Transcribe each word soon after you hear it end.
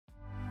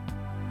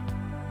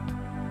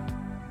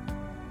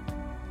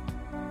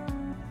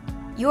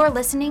You're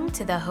listening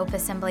to the Hope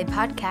Assembly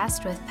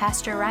podcast with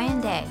Pastor Ryan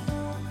Day.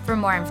 For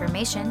more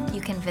information, you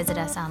can visit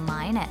us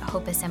online at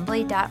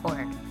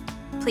hopeassembly.org.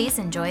 Please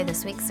enjoy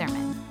this week's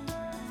sermon.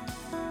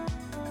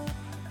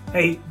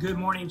 Hey, good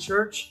morning,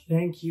 church.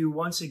 Thank you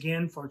once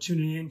again for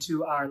tuning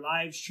into our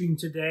live stream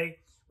today.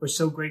 We're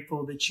so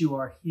grateful that you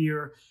are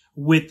here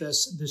with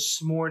us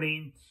this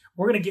morning.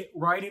 We're going to get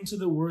right into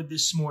the word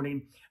this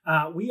morning.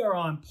 We are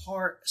on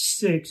part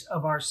 6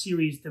 of our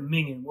series,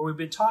 Dominion, where we've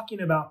been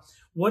talking about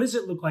what does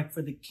it look like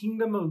for the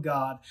kingdom of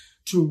God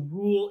to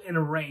rule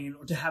and reign,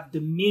 or to have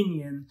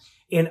dominion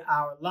in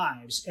our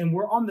lives. And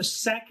we're on the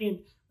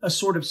second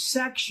sort of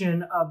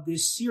section of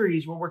this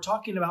series where we're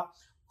talking about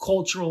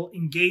cultural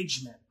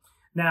engagement.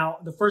 Now,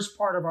 the first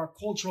part of our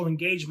cultural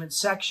engagement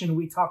section,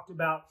 we talked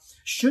about,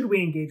 should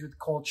we engage with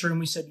culture? And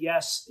we said,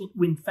 yes,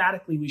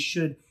 emphatically, we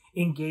should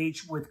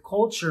engage with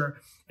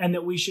culture, and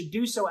that we should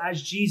do so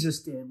as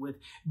Jesus did, with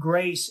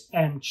grace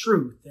and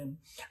truth. And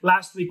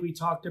last week we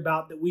talked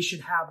about that we should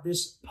have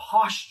this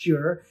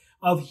posture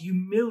of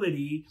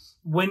humility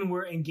when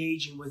we're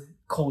engaging with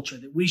culture,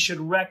 that we should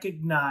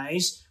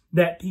recognize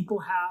that people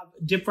have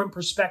different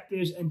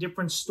perspectives and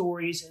different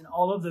stories, and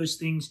all of those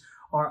things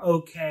are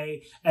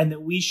okay, and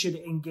that we should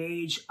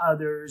engage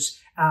others,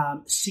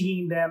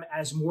 seeing them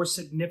as more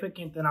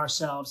significant than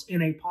ourselves,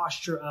 in a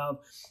posture of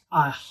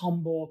a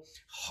humble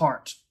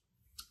heart.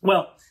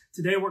 Well,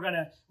 today we're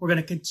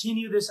gonna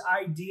continue this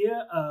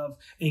idea of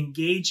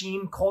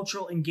engaging,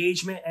 cultural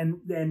engagement, and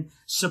then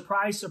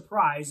surprise,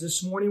 surprise,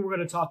 this morning we're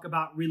going to talk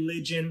about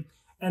religion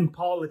and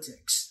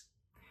politics.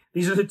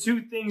 These are the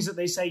two things that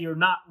they say you're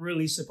not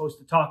really supposed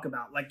to talk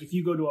about. Like if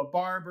you go to a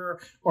barber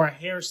or a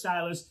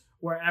hairstylist,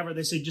 wherever,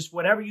 they say, just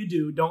whatever you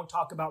do, don't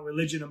talk about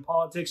religion and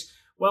politics.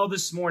 Well,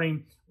 this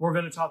morning, we're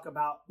going to talk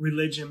about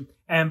religion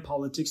and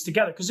politics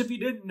together. Because if you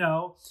didn't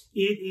know,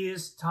 it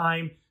is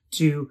time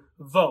to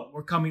vote.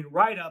 We're coming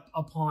right up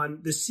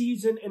upon the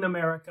season in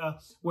America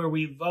where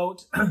we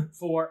vote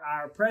for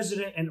our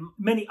president and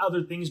many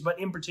other things, but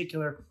in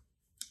particular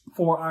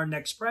for our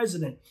next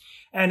president.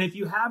 And if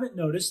you haven't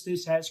noticed,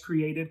 this has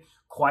created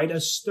quite a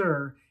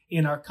stir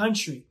in our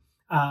country.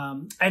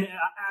 And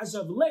as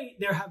of late,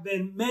 there have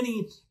been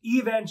many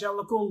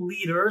evangelical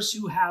leaders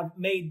who have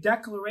made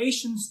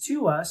declarations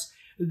to us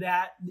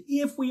that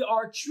if we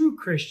are true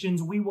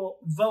Christians, we will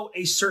vote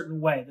a certain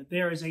way, that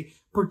there is a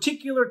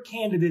particular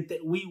candidate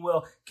that we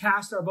will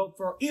cast our vote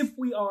for if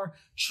we are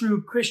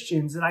true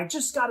Christians. And I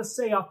just got to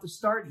say off the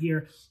start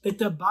here that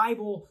the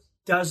Bible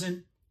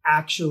doesn't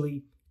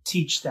actually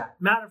teach that.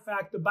 Matter of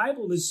fact, the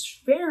Bible is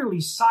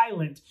fairly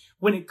silent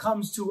when it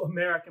comes to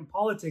American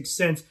politics,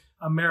 since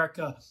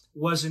America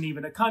wasn't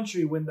even a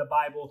country when the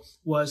Bible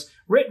was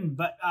written.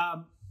 But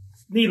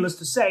needless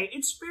to say,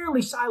 it's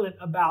fairly silent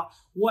about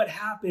what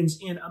happens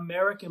in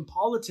American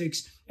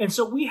politics. And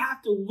so we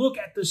have to look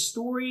at the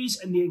stories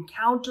and the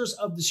encounters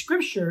of the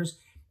scriptures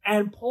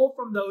and pull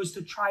from those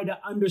to try to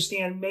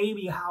understand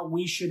maybe how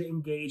we should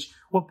engage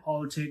with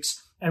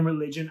politics and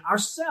religion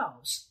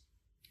ourselves.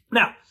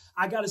 Now,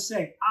 I got to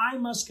say, I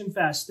must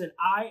confess that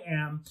I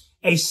am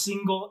a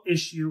single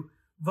issue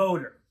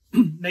voter.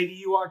 Maybe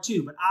you are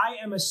too, but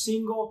I am a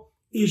single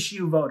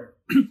issue voter.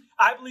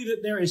 I believe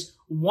that there is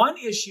one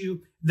issue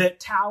that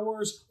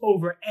towers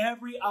over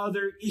every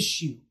other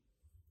issue.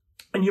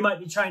 And you might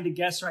be trying to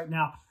guess right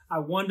now, I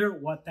wonder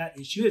what that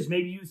issue is.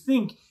 Maybe you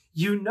think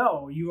you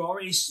know, you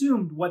already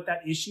assumed what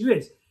that issue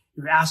is.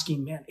 You're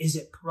asking, man, is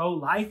it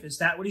pro-life? Is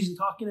that what he's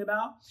talking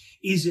about?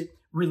 Is it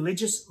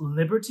religious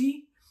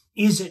liberty?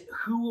 Is it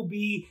who will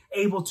be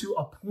able to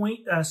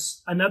appoint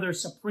us another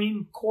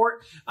Supreme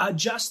Court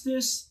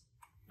justice?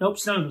 Nope,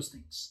 it's none of those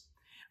things.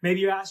 Maybe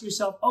you ask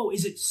yourself, oh,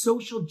 is it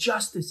social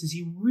justice? Is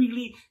he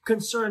really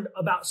concerned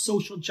about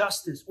social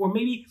justice? Or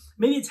maybe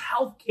it's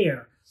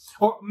healthcare,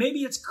 or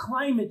maybe it's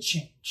climate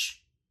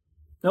change.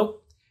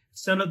 Nope,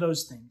 it's none of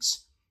those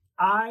things.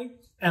 I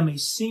am a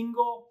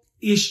single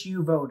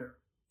issue voter.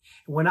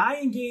 When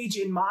I engage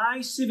in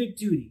my civic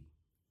duty,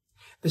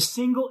 the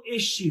single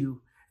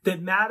issue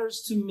that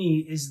matters to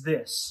me is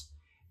this: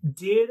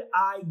 did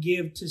I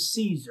give to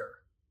Caesar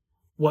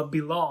what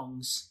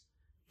belongs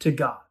to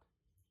God?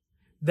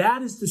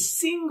 That is the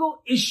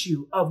single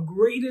issue of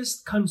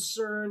greatest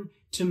concern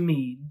to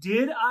me.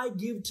 Did I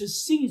give to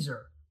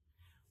Caesar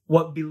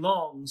what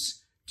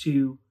belongs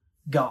to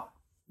God?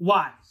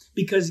 Why?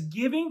 Because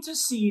giving to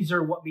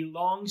Caesar what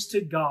belongs to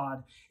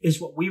God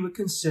is what we would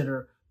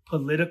consider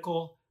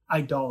political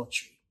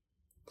idolatry.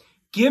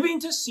 Giving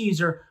to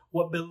Caesar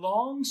what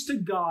belongs to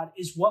God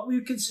is what we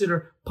would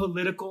consider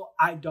political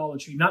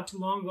idolatry. Not too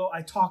long ago,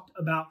 I talked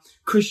about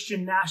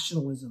Christian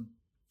nationalism.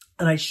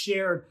 And I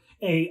shared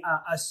a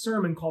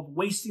sermon called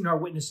Wasting Our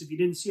Witness. If you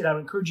didn't see it, I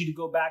would encourage you to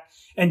go back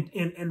and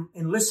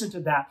listen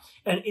to that.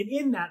 And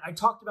in that, I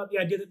talked about the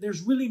idea that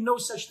there's really no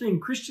such thing.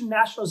 Christian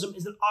nationalism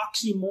is an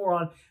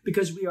oxymoron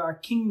because we are a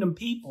kingdom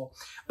people.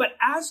 But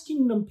as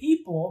kingdom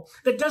people,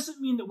 that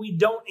doesn't mean that we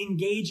don't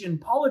engage in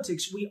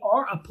politics. We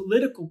are a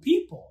political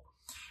people.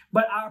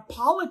 But our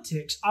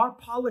politic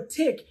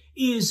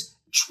is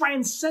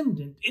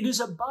transcendent. It is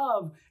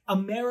above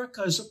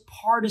America's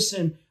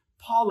partisan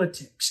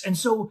politics. And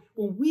so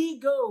when we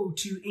go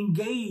to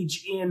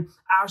engage in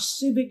our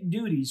civic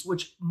duties,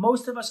 which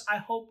most of us, I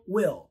hope,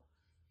 will,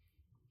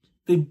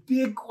 the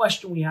big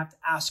question we have to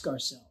ask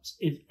ourselves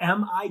is,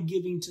 am I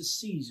giving to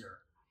Caesar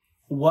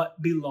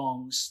what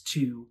belongs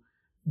to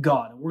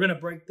God? And we're going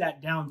to break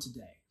that down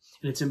today.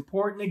 And it's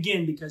important,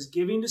 again, because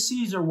giving to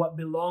Caesar what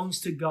belongs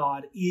to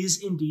God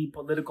is indeed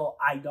political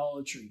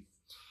idolatry.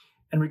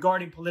 And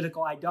regarding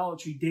political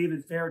idolatry,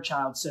 David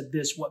Fairchild said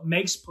this: what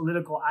makes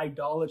political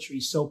idolatry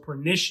so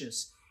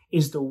pernicious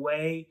is the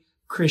way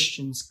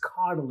Christians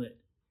coddle it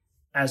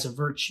as a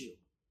virtue.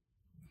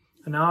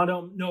 And now I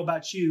don't know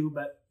about you,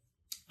 but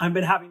I've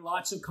been having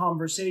lots of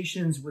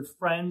conversations with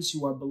friends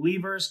who are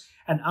believers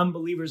and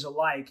unbelievers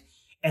alike,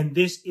 and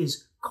this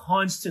is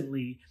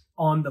constantly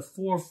on the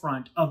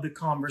forefront of the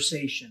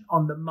conversation,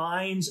 on the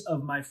minds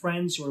of my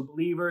friends who are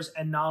believers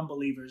and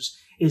non-believers,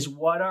 is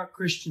what are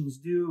Christians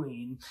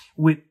doing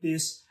with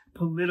this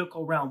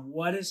political realm?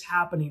 What is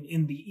happening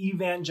in the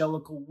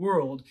evangelical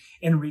world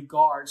in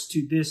regards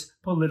to this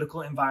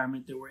political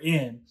environment that we're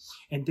in?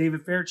 And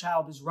David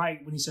Fairchild is right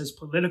when he says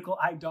political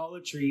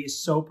idolatry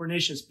is so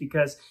pernicious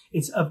because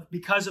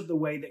because of the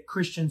way that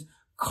Christians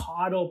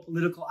coddle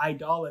political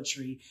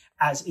idolatry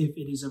as if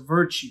it is a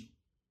virtue.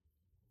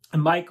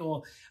 And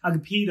Michael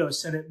Agapito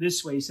said it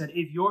this way. He said,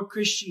 if your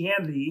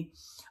Christianity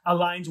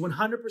aligns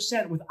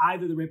 100% with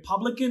either the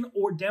Republican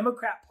or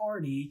Democrat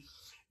Party,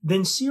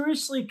 then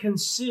seriously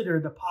consider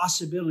the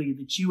possibility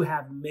that you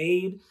have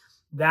made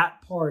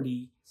that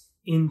party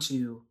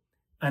into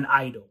an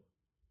idol.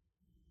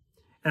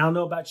 And I don't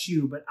know about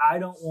you, but I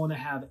don't want to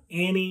have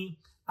any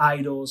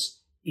idols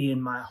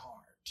in my heart.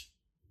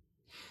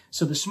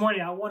 So this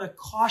morning, I want to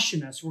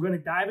caution us. We're going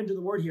to dive into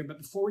the word here,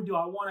 but before we do,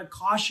 I want to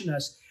caution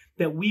us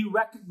that we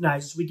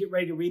recognize as we get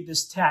ready to read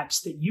this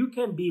text that you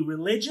can be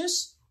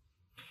religious,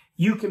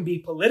 you can be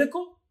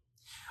political,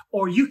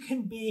 or you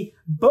can be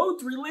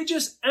both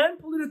religious and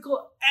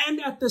political and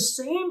at the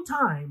same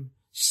time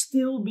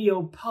still be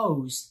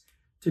opposed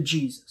to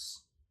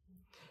Jesus.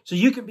 So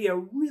you can be a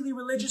really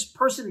religious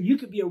person, or you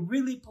could be a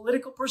really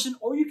political person,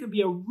 or you could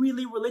be a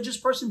really religious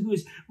person who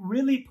is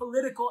really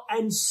political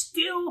and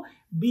still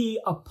be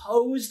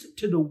opposed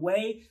to the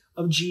way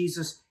of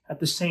Jesus at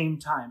the same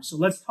time. So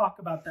let's talk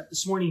about that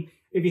this morning.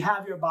 If you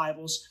have your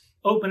Bibles,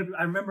 open up.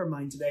 I remember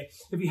mine today.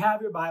 If you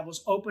have your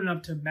Bibles, open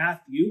up to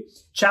Matthew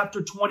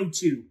chapter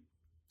 22.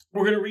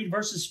 We're going to read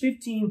verses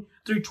 15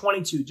 through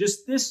 22.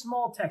 Just this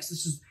small text.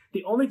 This is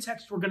the only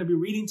text we're going to be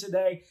reading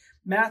today.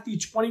 Matthew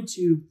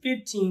 22,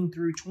 15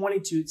 through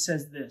 22. It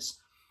says this: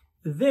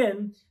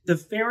 Then the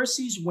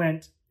Pharisees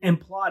went and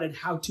plotted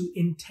how to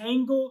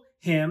entangle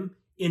him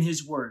in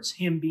his words,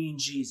 him being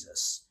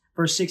Jesus.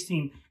 Verse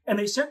 16, and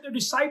they sent their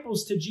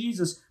disciples to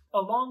Jesus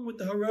along with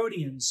the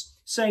Herodians,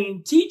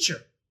 saying,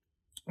 Teacher,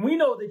 we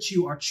know that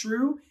you are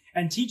true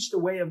and teach the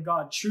way of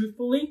God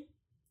truthfully,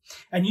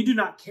 and you do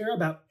not care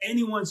about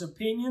anyone's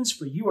opinions,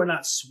 for you are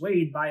not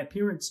swayed by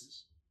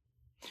appearances.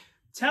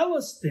 Tell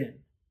us then,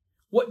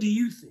 what do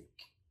you think?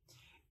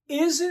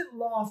 Is it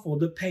lawful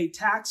to pay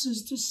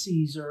taxes to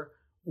Caesar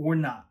or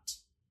not?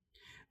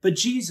 But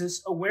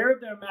Jesus, aware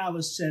of their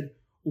malice, said,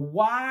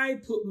 Why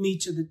put me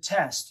to the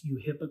test, you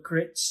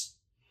hypocrites?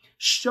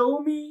 Show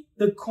me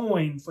the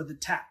coin for the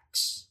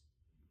tax.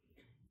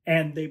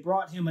 And they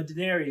brought him a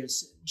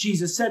denarius.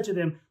 Jesus said to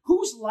them,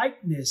 Whose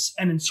likeness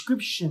and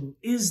inscription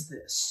is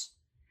this?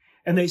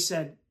 And they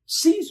said,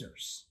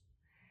 Caesar's.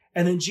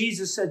 And then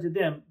Jesus said to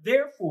them,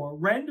 Therefore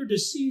render to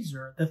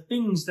Caesar the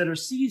things that are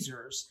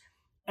Caesar's,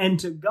 and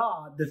to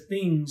God the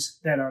things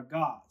that are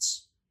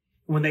God's.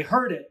 When they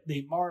heard it,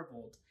 they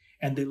marveled,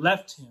 and they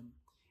left him,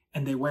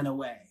 and they went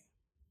away.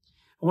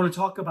 I want to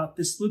talk about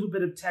this little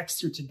bit of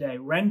text here today.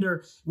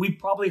 We've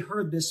probably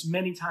heard this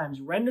many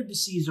times. Render to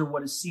Caesar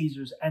what is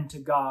Caesar's, and to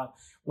God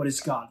what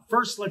is God.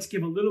 First, let's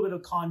give a little bit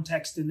of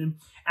context. And then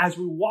as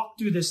we walk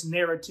through this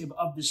narrative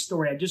of this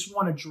story, I just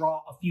want to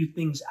draw a few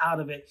things out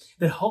of it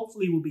that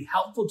hopefully will be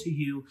helpful to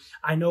you.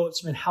 I know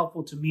it's been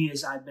helpful to me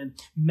as I've been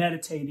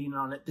meditating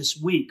on it this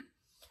week.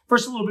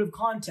 First, a little bit of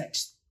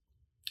context.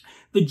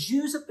 The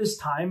Jews at this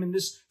time, in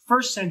this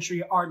first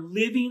century, are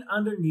living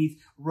underneath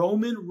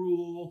Roman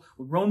rule,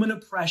 Roman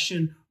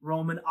oppression,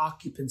 Roman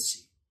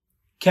occupancy.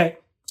 Okay?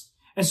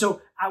 And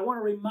so I want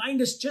to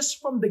remind us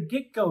just from the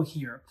get-go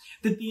here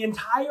that the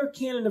entire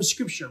canon of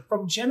Scripture,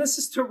 from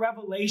Genesis to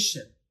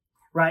Revelation,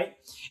 right,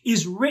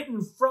 is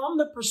written from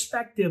the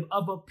perspective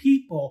of a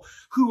people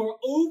who are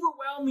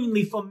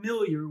overwhelmingly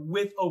familiar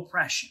with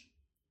oppression.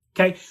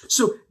 Okay,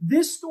 so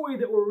this story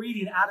that we're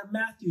reading out of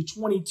Matthew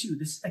 22,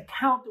 this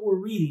account that we're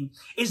reading,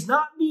 is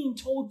not being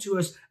told to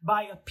us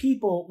by a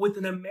people with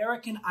an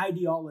American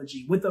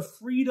ideology, with a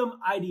freedom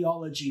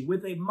ideology,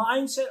 with a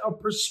mindset or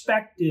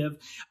perspective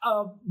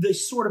of the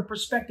sort of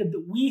perspective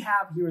that we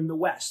have here in the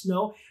West.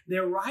 No,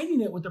 they're writing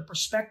it with the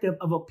perspective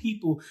of a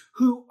people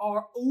who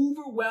are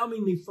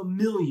overwhelmingly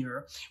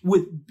familiar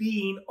with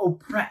being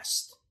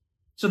oppressed.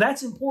 So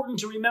that's important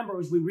to remember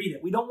as we read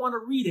it. We don't want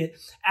to read it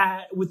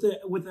with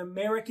an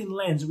American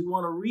lens. We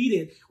want to read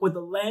it with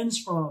a lens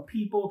from a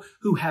people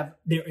who have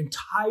their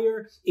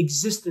entire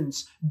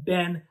existence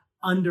been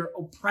under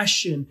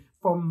oppression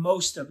for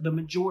the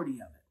majority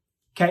of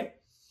it. Okay?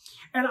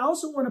 And I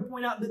also want to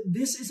point out that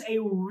this is a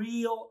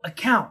real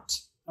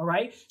account. All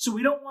right. So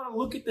we don't want to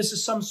look at this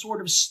as some sort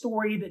of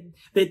story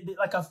that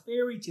like a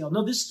fairy tale.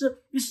 No, this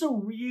is a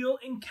real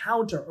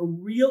encounter, a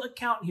real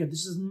account here.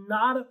 This is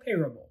not a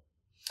parable.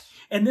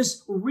 And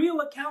this real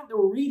account that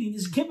we're reading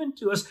is given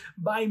to us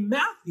by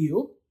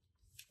Matthew,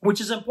 which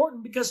is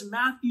important because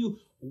Matthew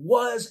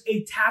was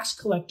a tax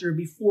collector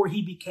before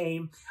he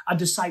became a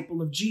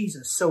disciple of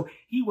Jesus. So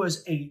he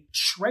was a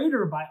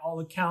traitor by all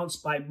accounts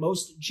by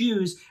most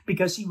Jews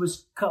because he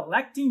was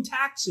collecting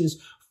taxes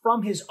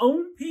from his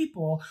own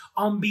people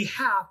on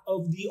behalf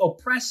of the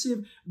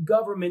oppressive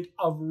government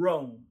of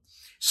Rome.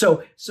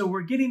 So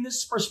we're getting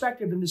this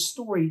perspective in this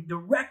story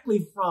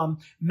directly from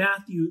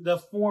Matthew, the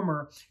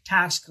former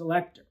tax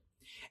collector.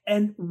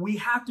 And we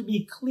have to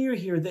be clear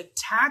here that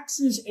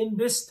taxes in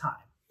this time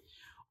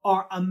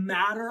are a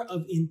matter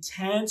of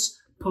intense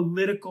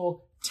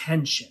political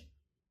tension.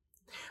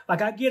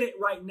 Like, I get it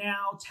right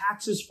now,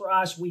 taxes for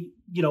us,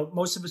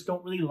 most of us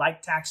don't really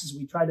like taxes.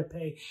 We try to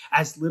pay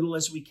as little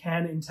as we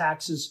can in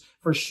taxes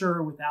for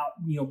sure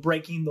without,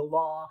 breaking the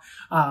law.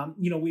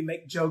 We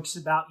make jokes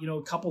about,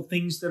 a couple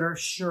things that are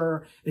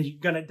sure that you're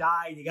going to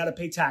die and you got to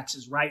pay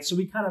taxes, right? So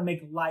we kind of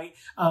make light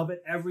of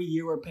it. Every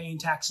year we're paying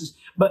taxes.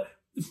 But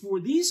for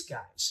these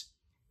guys,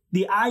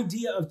 the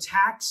idea of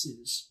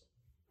taxes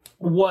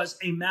was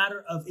a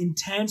matter of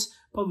intense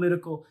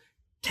political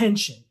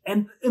tension.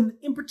 And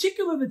in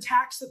particular, the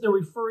tax that they're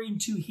referring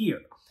to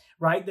here,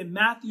 right, that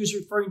Matthew is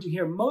referring to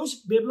here,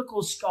 most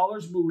biblical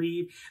scholars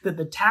believe that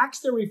the tax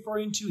they're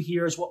referring to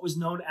here is what was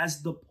known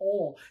as the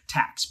poll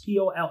tax,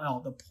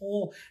 P-O-L-L, the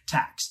poll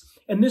tax.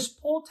 And this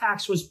poll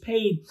tax was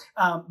paid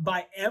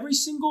by every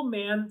single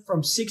man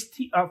from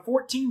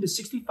 14 to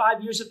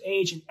 65 years of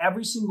age and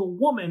every single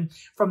woman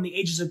from the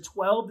ages of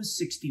 12 to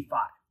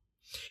 65.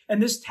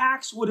 And this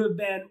tax would have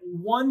been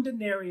 1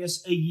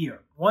 denarius a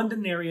year, 1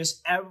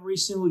 denarius every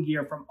single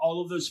year from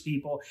all of those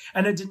people.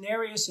 And a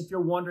denarius, if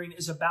you're wondering,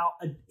 is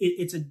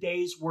it's a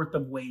day's worth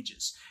of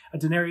wages. A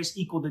denarius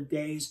equaled a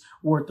day's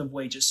worth of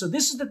wages. So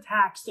this is the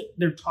tax that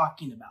they're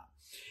talking about.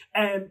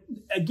 And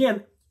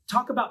again,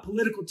 talk about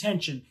political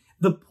tension.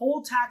 The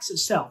poll tax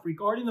itself,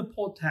 regarding the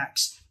poll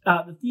tax,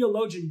 the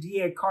theologian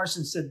D.A.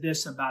 Carson said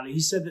this about it. He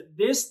said that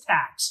this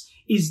tax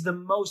is the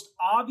most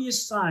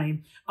obvious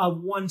sign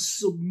of one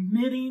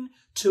submitting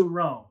to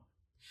Rome.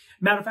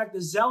 Matter of fact,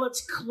 the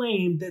Zealots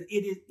claim that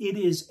it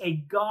is a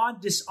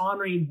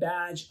God-dishonoring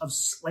badge of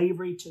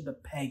slavery to the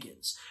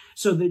pagans.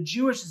 So the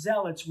Jewish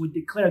Zealots would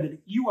declare that if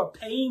you are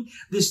paying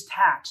this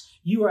tax,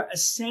 you are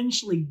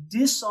essentially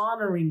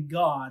dishonoring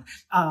God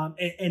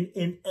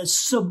and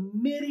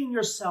submitting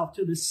yourself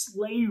to the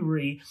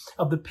slavery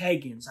of the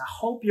pagans. I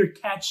hope you're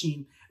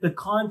catching the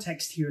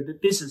context here,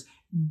 that this is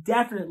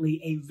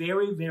definitely a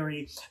very,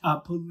 very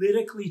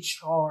politically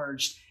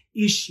charged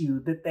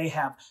issue that they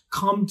have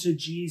come to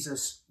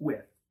Jesus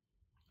with.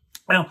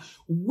 Now,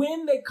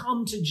 when they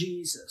come to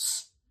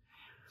Jesus,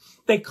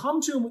 they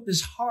come to him with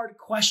this hard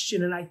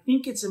question, and I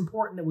think it's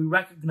important that we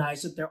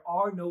recognize that there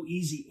are no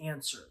easy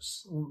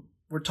answers.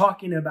 We're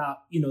talking about,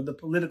 the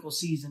political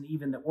season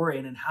even that we're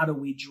in, and how do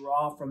we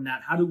draw from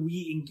that? How do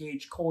we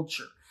engage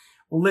culture?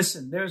 Well,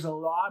 listen, there's a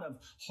lot of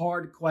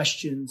hard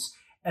questions,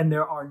 and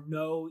there are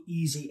no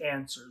easy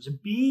answers.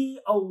 Be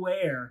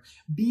aware,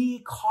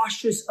 be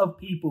cautious of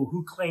people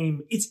who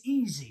claim it's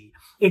easy,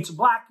 it's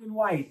black and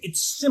white,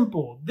 it's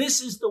simple, this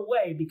is the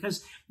way,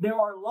 because there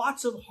are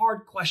lots of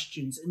hard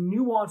questions and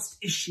nuanced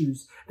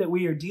issues that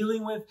we are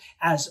dealing with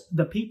as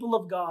the people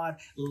of God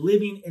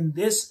living in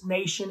this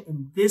nation,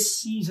 in this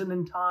season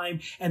and time,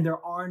 and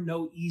there are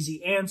no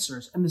easy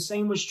answers. And the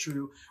same was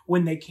true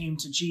when they came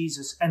to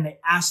Jesus and they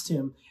asked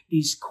him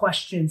these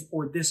questions,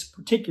 or this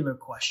particular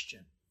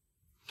question.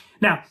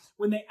 Now,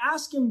 when they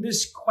ask him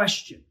this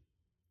question,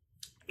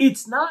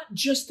 it's not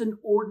just an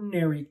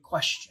ordinary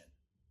question.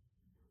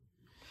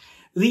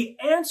 The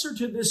answer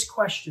to this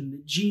question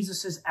that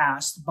Jesus is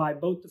asked by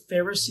both the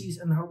Pharisees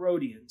and the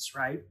Herodians,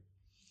 right?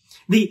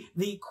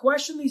 The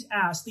question he's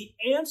asked, the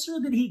answer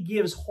that he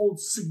gives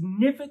holds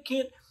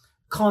significant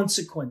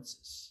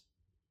consequences.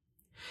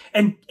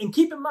 And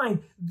keep in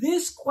mind,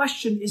 this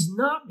question is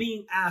not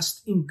being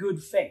asked in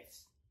good faith.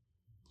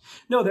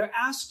 No, they're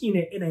asking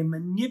it in a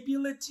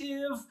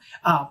manipulative,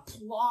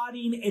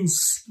 plotting and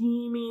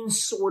scheming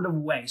sort of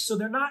way. So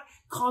they're not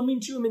coming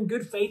to him in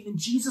good faith. And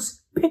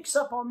Jesus picks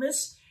up on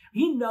this.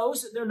 He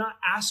knows that they're not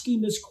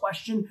asking this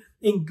question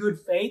in good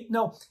faith.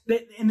 No,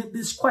 and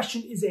this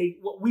question is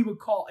what we would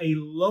call a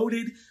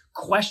loaded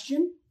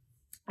question.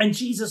 And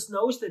Jesus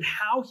knows that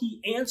how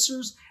he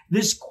answers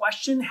this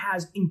question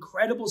has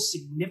incredibly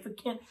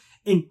significant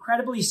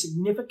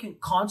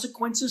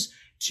consequences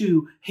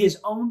to his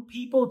own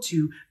people,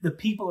 to the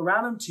people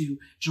around him, to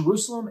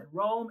Jerusalem and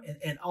Rome,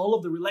 and all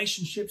of the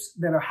relationships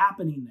that are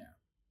happening there.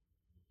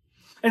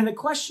 And the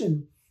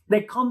question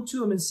They come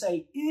to him and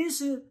say,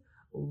 is it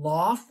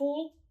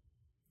lawful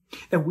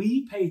that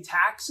we pay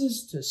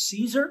taxes to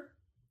Caesar?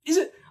 Is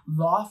it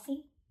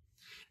lawful?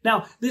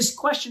 Now, this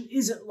question,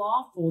 is it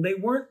lawful? They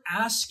weren't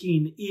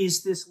asking,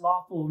 is this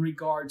lawful in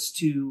regards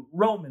to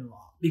Roman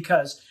law?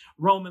 Because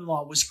Roman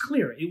law was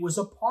clear. It was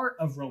a part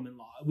of Roman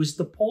law. It was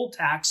the poll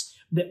tax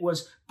that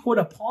was put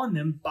upon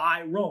them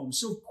by Rome.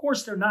 So, of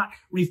course, they're not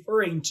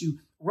referring to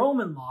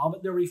Roman law,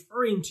 but they're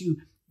referring to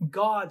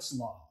God's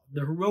law.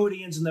 The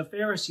Herodians and the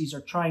Pharisees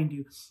are trying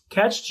to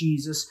catch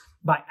Jesus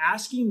by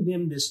asking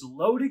them this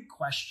loaded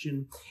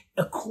question.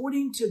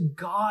 According to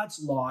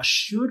God's law,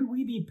 should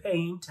we be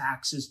paying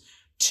taxes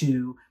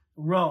to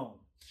Rome?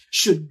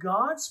 Should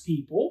God's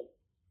people,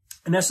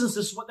 in essence,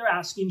 this is what they're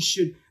asking,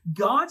 should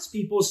God's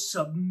people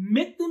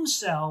submit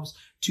themselves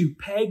to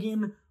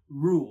pagan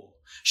rule?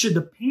 Should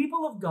the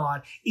people of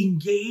God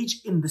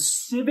engage in the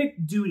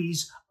civic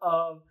duties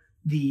of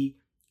the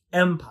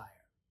empire?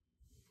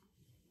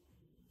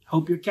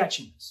 Hope you're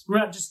catching this. We're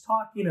not just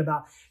talking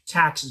about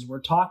taxes.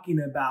 We're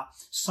talking about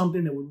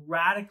something that would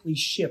radically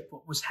shift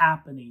what was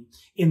happening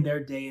in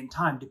their day and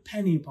time,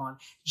 depending upon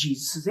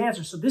Jesus'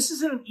 answer. So this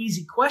isn't an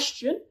easy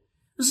question.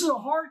 This is a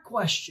hard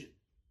question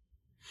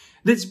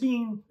that's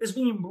being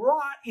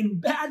brought in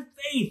bad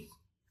faith,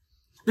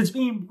 that's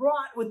being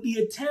brought with the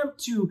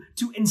attempt to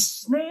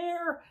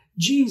ensnare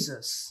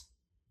Jesus.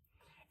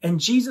 And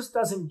Jesus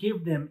doesn't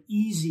give them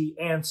easy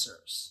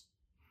answers.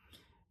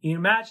 You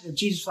imagine if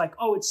Jesus was like,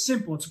 oh, it's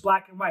simple, it's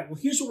black and white. Well,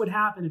 here's what would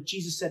happen if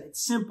Jesus said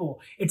it's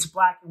simple, it's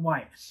black and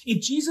white.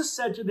 If Jesus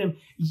said to them,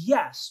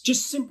 yes,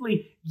 just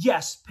simply,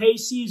 yes, pay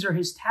Caesar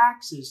his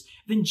taxes,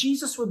 then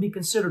Jesus would be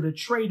considered a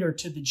traitor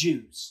to the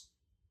Jews,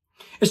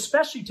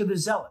 especially to the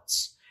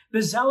Zealots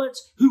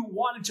who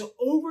wanted to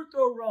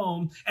overthrow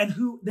Rome and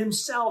who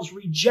themselves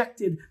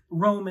rejected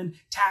Roman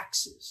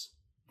taxes.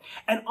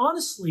 And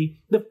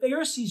honestly, the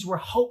Pharisees were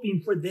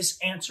hoping for this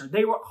answer.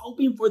 They were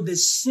hoping for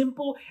this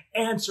simple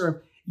answer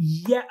of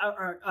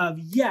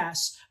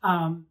yes,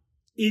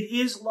 it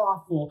is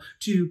lawful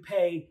to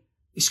pay.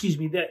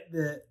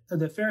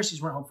 The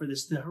Pharisees weren't hoping for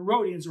this. The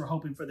Herodians were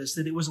hoping for this,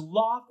 that it was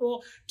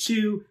lawful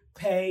to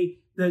pay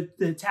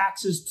the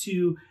taxes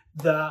to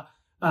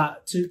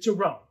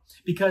Rome.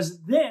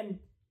 Because then,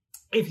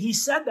 if he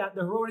said that,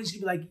 the Herodians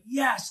could be like,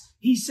 yes,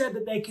 he said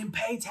that they can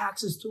pay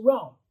taxes to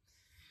Rome.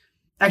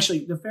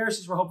 Actually, the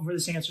Pharisees were hoping for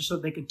this answer so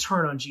that they could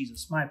turn on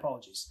Jesus. My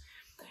apologies.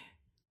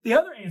 The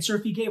other answer,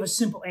 if he gave a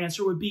simple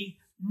answer, would be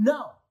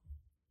no.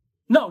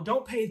 No,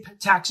 don't pay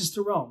taxes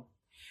to Rome.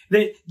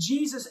 That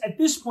Jesus, at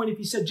this point, if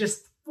he said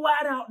just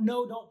flat out,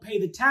 no, don't pay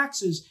the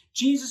taxes,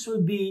 Jesus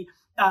would be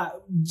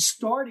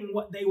starting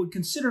what they would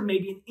consider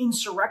maybe an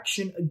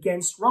insurrection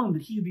against Rome,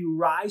 that he would be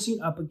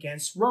rising up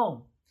against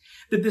Rome.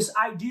 That this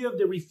idea of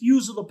the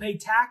refusal to pay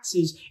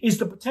taxes is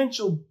the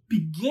potential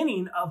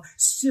beginning of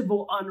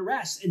civil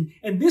unrest.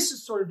 And this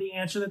is sort of the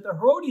answer that the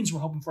Herodians were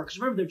hoping for, because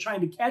remember, they're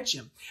trying to catch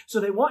him. So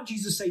they want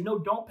Jesus to say, no,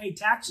 don't pay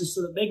taxes,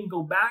 so that they can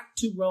go back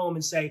to Rome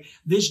and say,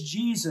 this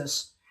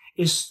Jesus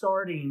is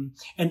starting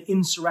an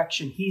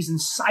insurrection. He's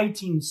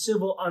inciting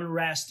civil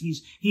unrest.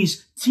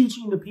 He's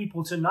teaching the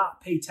people to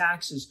not pay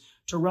taxes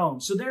to Rome.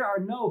 So there are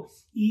no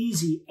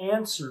easy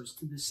answers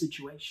to this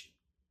situation.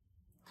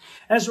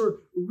 As we're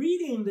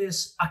reading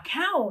this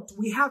account,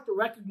 we have to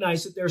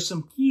recognize that there's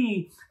some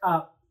key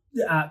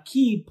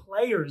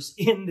players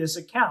in this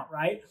account,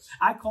 right?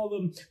 I call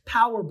them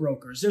power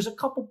brokers. There's a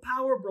couple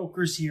power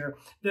brokers here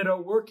that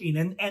are working,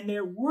 and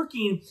they're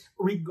working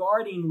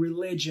regarding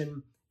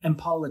religion and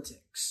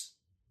politics.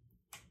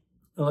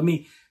 Now, let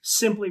me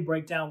simply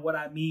break down what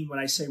I mean when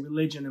I say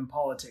religion and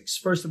politics.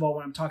 First of all,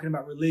 when I'm talking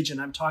about religion,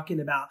 I'm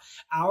talking about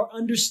our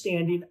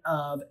understanding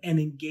of and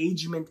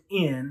engagement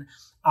in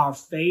our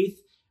faith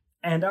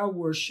and our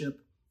worship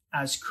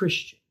as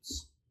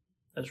Christians.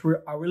 That's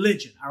our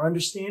religion, our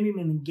understanding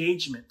and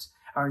engagement,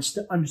 our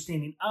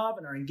understanding of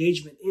and our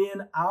engagement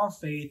in our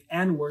faith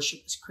and worship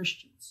as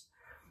Christians.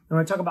 And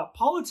when I talk about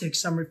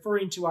politics, I'm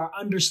referring to our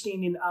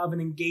understanding of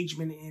and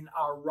engagement in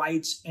our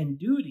rights and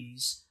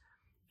duties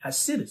as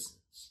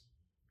citizens.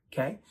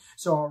 Okay?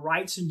 So our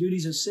rights and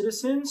duties as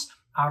citizens,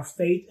 our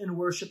faith and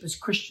worship as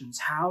Christians.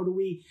 How do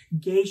we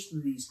engage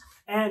through these?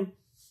 And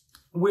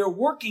we're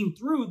working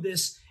through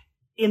this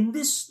in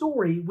this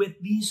story with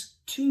these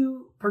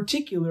two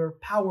particular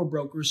power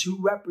brokers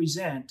who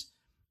represent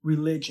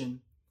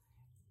religion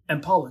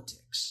and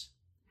politics.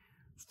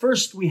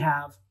 First, we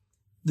have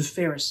the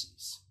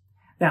Pharisees.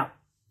 Now,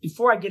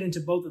 before I get into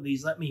both of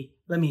these, let me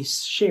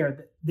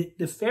share that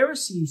the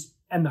Pharisees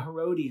and the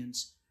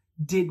Herodians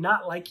did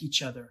not like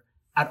each other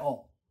at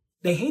all.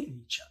 They hated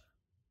each other.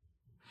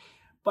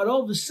 But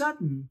all of a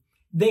sudden,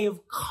 they have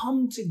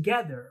come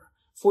together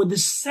for the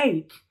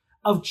sake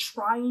of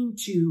trying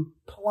to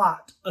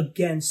plot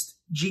against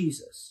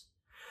Jesus.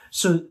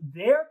 So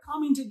they're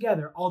coming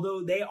together,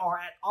 although they are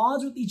at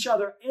odds with each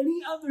other any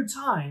other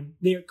time,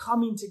 they're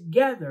coming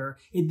together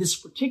in this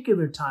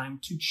particular time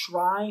to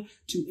try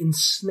to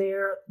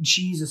ensnare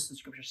Jesus, the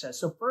scripture says.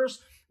 So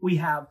first, we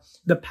have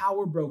the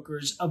power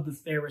brokers of the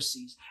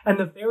Pharisees. And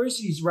the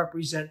Pharisees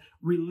represent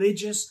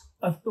religious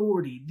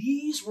authority.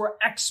 These were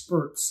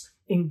experts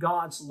in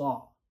God's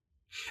law.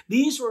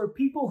 These were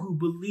people who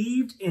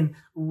believed in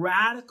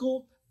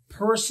radical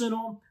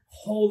personal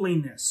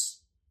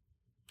holiness.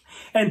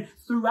 And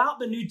throughout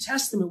the New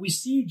Testament, we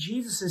see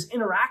Jesus'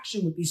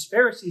 interaction with these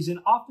Pharisees, and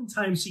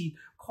oftentimes he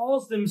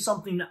calls them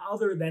something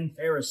other than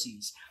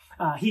Pharisees.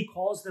 He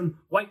calls them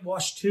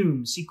whitewashed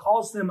tombs. He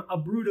calls them a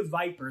brood of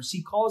vipers.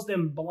 He calls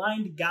them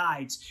blind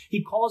guides.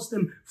 He calls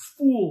them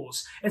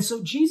fools. And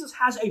so Jesus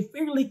has a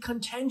fairly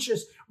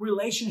contentious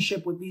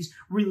relationship with these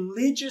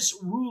religious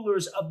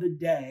rulers of the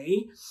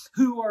day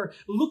who are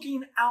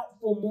looking out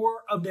for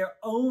more of their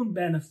own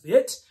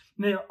benefit,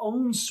 their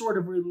own sort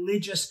of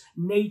religious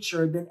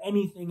nature than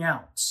anything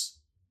else.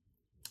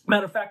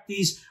 Matter of fact,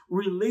 these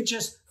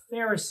religious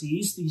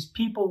Pharisees, these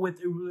people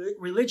with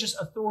religious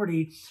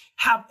authority,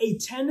 have a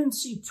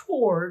tendency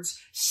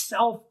towards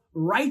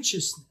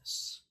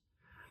self-righteousness,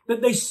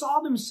 that they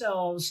saw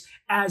themselves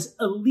as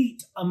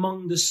elite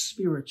among the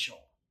spiritual.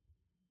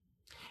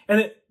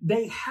 And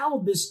they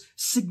held this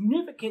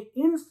significant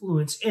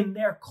influence in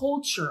their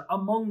culture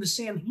among the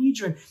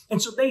Sanhedrin.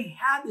 And so they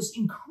had this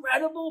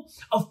incredible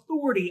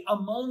authority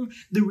among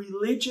the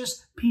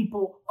religious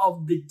people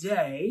of the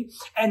day.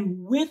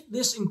 And with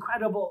this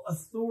incredible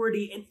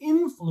authority and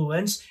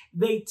influence,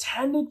 they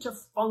tended to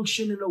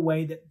function in a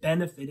way that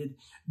benefited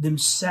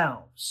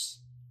themselves.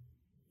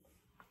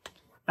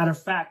 Matter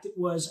of fact, it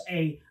was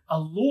a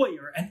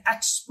lawyer, an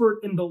expert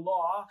in the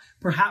law,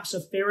 perhaps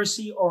a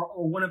Pharisee or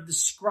one of the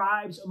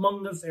scribes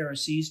among the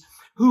Pharisees,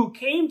 who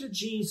came to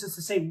Jesus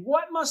to say,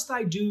 "What must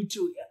I do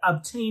to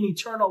obtain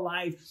eternal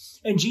life?"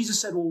 And Jesus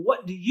said, "Well,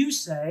 what do you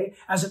say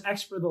as an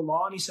expert of the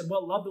law?" And he said,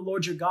 "Well, love the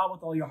Lord your God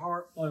with all your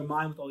heart, with all your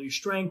mind, with all your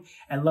strength,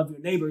 and love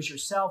your neighbor as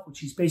yourself," which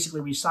he's basically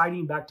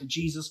reciting back to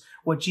Jesus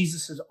what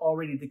Jesus has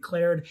already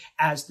declared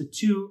as the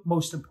two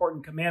most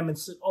important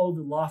commandments that all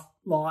the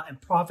law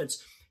and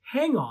prophets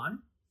hang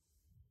on.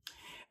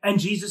 And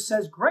Jesus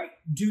says, "Great,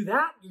 do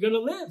that, you're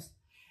going to live."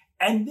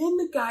 And then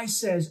the guy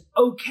says,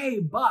 "Okay,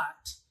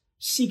 but,"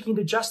 seeking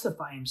to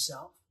justify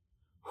himself,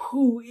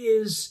 "who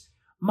is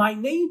my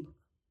neighbor?"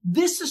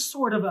 This is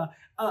sort of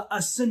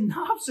a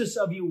synopsis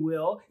of,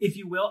 if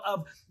you will,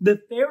 of the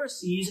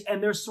Pharisees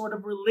and their sort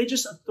of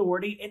religious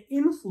authority and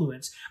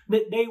influence,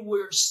 that they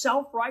were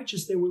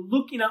self-righteous. They were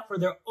looking out for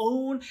their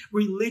own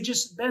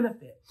religious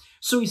benefit.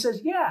 So he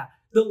says, yeah,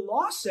 the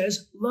law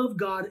says, love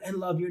God and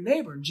love your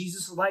neighbor. And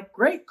Jesus is like,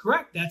 great,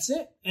 correct, that's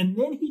it. And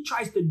then he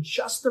tries to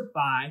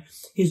justify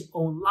his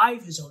own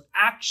life, his own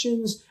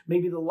actions,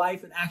 maybe the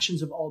life and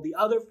actions of all the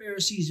other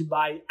Pharisees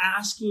by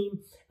asking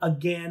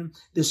again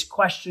this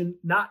question,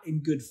 not in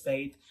good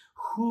faith,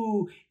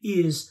 who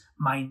is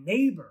my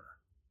neighbor?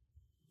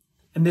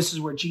 And this is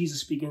where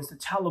Jesus begins to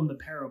tell them the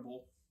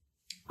parable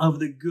of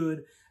the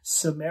Good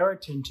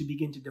Samaritan, to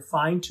begin to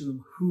define to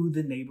him who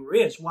the neighbor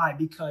is. Why?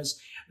 Because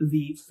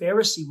the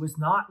Pharisee was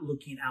not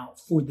looking out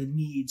for the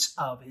needs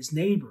of his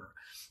neighbor.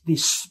 The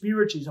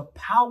spiritual is a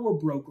power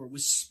broker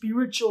with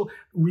spiritual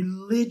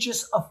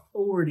religious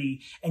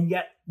authority, and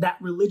yet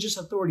that religious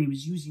authority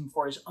was using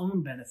for his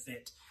own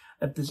benefit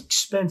at the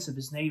expense of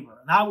his neighbor.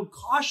 And I would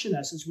caution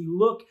us as we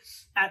look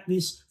at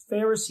this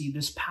Pharisee,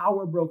 this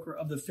power broker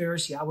of the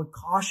Pharisee, I would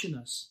caution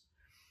us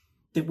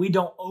that we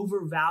don't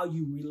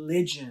overvalue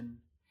religion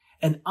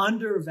and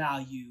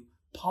undervalue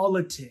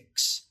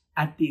politics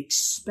at the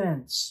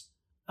expense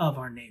of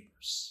our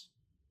neighbors.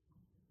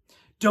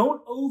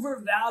 Don't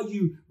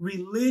overvalue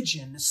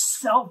religion, the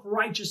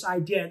self-righteous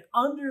idea, and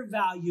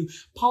undervalue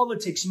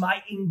politics,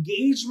 my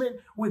engagement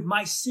with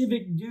my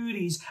civic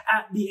duties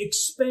at the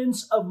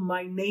expense of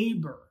my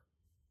neighbor.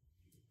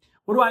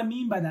 What do I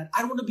mean by that?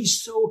 I don't want to be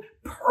so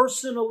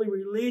personally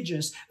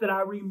religious that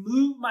I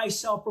remove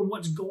myself from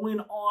what's going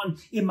on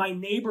in my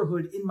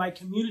neighborhood, in my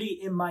community,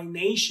 in my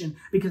nation,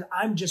 because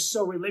I'm just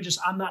so religious.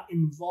 I'm not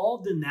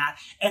involved in that.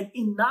 And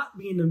in not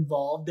being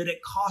involved, that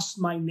it costs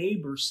my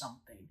neighbor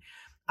something.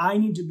 I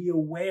need to be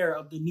aware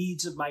of the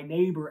needs of my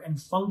neighbor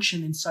and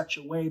function in such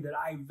a way that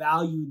I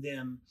value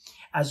them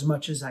as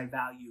much as I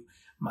value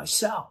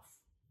myself.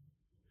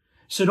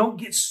 So don't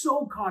get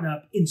so caught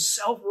up in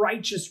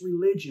self-righteous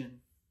religion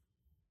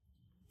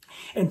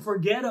and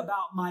forget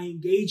about my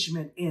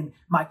engagement in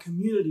my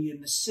community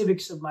and the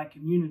civics of my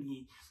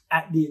community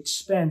at the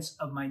expense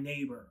of my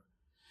neighbor.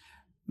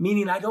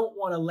 Meaning, I don't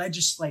want to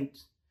legislate.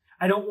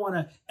 I don't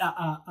want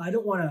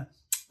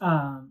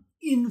to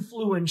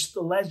influence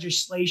the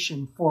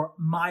legislation for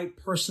my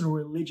personal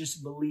religious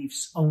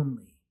beliefs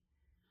only.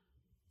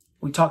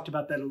 We talked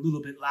about that a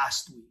little bit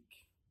last week.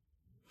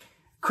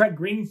 Craig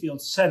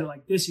Greenfield said it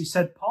like this. He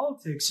said,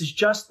 politics is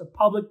just the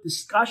public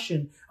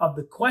discussion of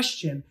the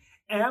question,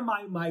 am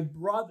I my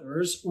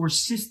brother's or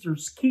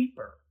sister's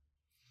keeper?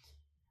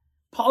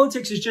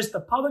 Politics is just the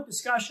public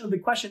discussion of the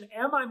question,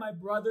 am I my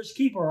brother's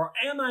keeper? Or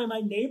am I my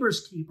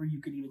neighbor's keeper,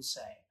 you could even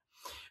say.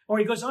 Or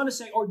he goes on to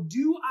say, or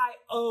do I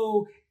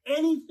owe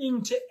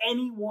anything to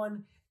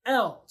anyone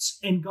else?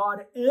 And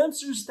God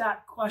answers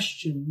that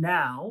question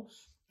now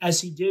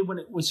as he did when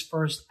it was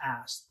first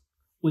asked,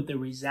 with a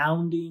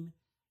resounding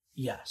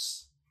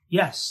yes.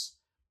 Yes,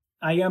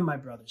 I am my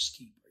brother's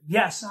keeper.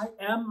 Yes, I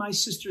am my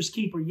sister's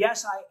keeper.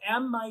 Yes, I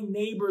am my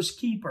neighbor's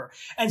keeper.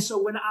 And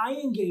so when I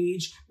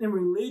engage in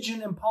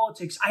religion and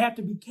politics, I have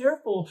to be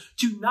careful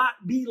to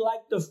not be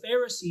like the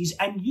Pharisees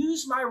and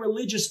use my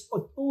religious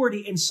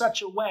authority in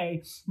such a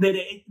way that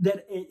it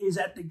is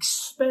at the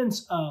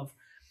expense of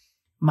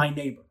my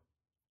neighbor.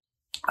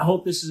 I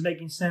hope this is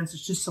making sense.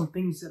 It's just some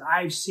things that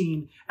I've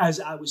seen as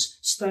I was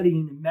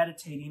studying and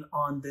meditating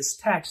on this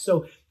text.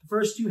 So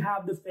first you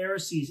have the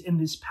Pharisees in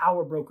these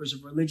power brokers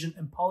of religion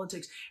and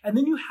politics. And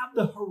then you have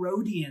the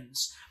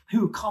Herodians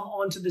who come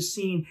onto the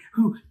scene,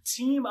 who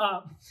team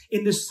up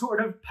in this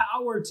sort of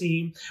power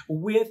team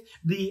with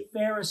the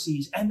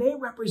Pharisees. And they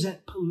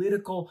represent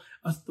political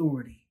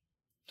authority.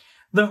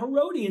 The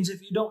Herodians,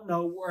 if you don't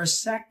know, were a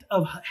sect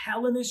of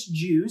Hellenist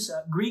Jews,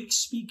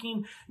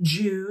 Greek-speaking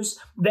Jews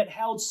that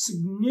held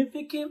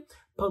significant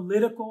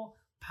political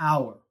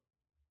power.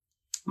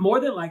 More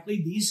than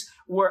likely, these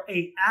were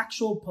an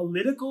actual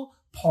political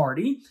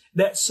party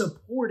that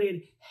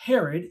supported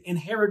Herod, and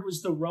Herod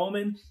was the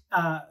Roman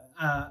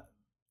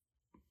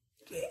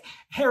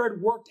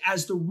Herod worked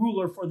as the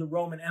ruler for the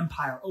Roman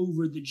Empire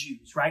over the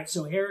Jews, right?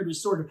 So Herod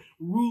was sort of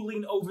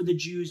ruling over the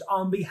Jews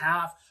on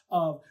behalf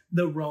of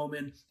the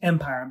Roman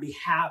Empire, on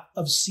behalf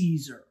of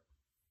Caesar.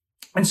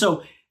 And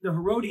so the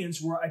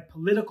Herodians were a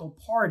political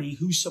party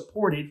who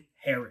supported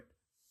Herod.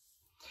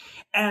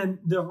 And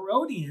the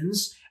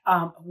Herodians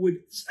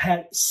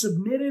had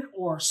submitted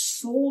or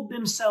sold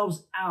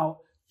themselves out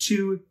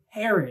to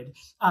Herod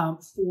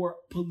for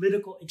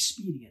political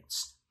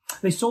expedience.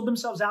 They sold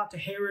themselves out to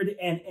Herod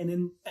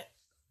and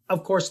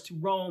of course, to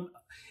Rome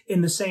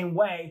in the same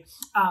way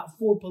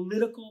for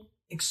political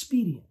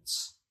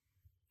expedience.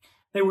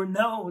 They were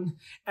known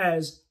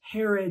as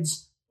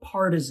Herod's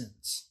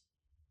partisans.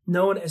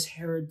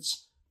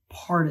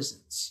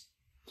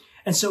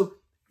 And so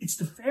it's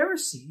the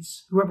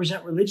Pharisees who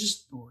represent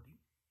religious authority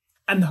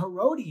and the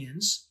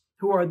Herodians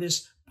who are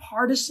this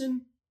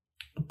partisan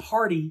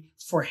party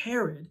for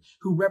Herod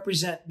who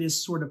represent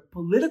this sort of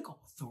political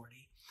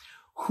authority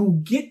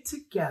who get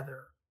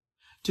together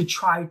to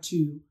try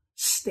to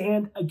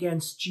stand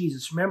against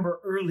Jesus. Remember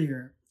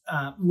earlier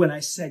when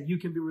I said you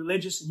can be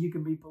religious and you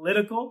can be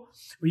political,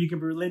 or you can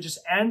be religious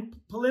and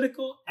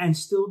political and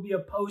still be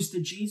opposed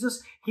to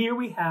Jesus. Here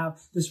we have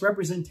this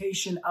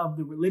representation of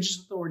the religious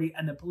authority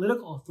and the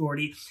political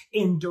authority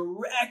in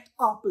direct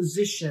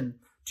opposition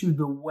to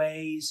the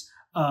ways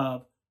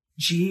of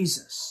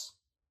Jesus.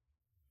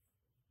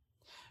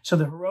 So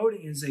the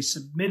Herodians, they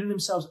submitted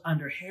themselves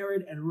under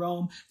Herod and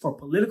Rome for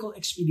political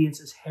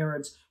expedience as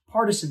Herod's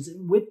partisans.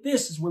 And with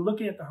this, as we're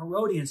looking at the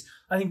Herodians,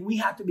 I think we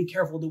have to be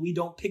careful that we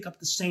don't pick up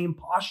the same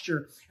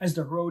posture as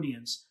the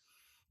Herodians.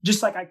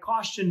 Just like I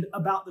cautioned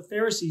about the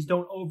Pharisees,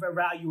 don't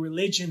overvalue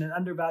religion and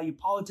undervalue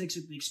politics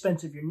at the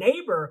expense of your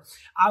neighbor.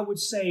 I would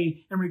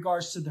say in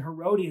regards to the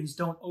Herodians,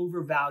 don't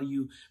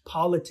overvalue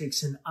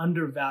politics and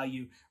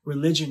undervalue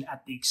religion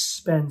at the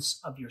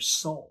expense of your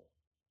soul.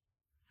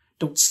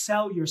 Don't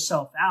sell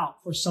yourself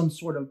out for some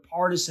sort of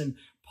partisan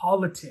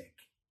politic,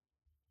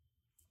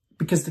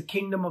 because the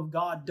kingdom of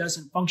God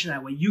doesn't function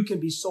that way. You can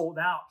be sold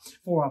out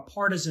for a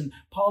partisan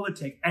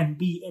politic and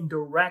be in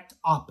direct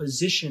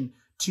opposition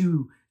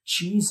to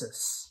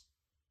Jesus.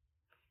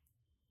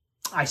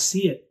 I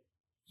see it.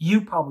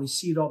 You probably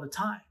see it all the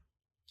time.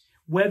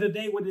 Whether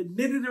they would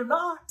admit it or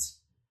not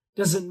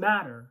doesn't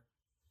matter.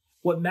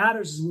 What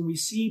matters is when we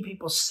see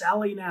people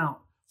selling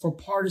out for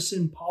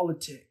partisan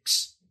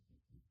politics,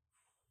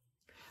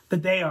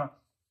 that they are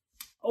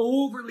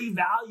overly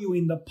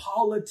valuing the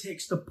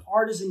politics, the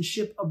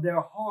partisanship of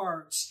their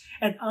hearts,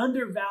 and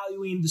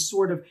undervaluing the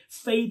sort of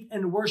faith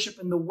and worship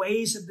and the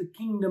ways of the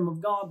kingdom of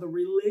God, the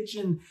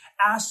religion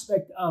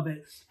aspect of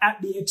it,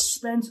 at the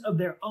expense of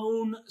their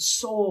own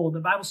soul. The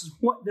Bible says,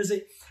 what does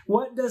it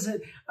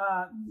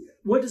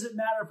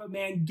matter if a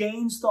man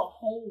gains the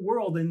whole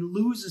world and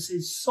loses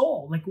his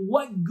soul? Like,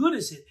 what good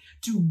is it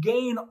to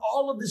gain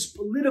all of this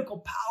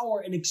political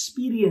power and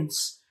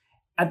expedience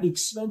at the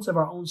expense of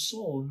our own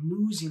soul,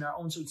 losing our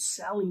own soul,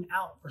 selling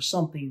out for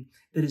something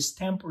that is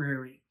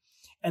temporary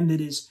and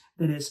that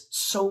is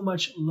so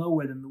much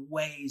lower than the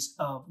ways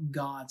of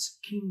God's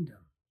kingdom?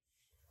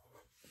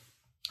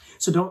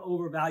 So don't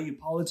overvalue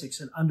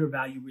politics and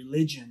undervalue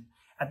religion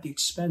at the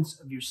expense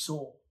of your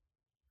soul.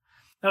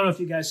 I don't know if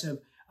you guys have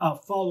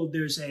followed,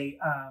 there's a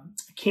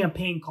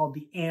campaign called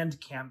the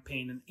AND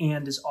campaign, and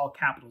AND is all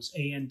capitals,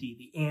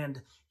 A-N-D, the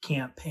AND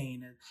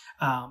campaign.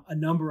 And a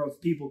number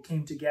of people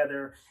came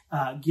together,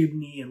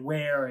 Gibney and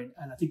Ware, and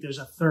I think there's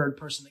a third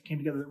person that came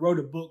together that wrote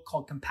a book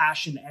called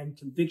Compassion and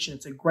Conviction.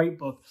 It's a great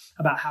book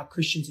about how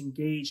Christians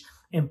engage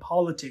in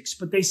politics.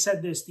 But they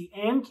said this: the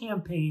AND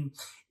campaign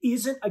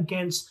isn't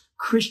against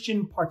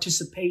Christian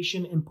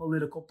participation in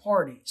political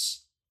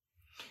parties.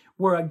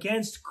 We're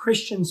against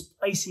Christians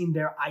placing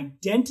their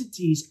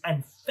identities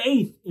and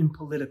faith in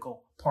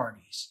political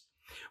parties.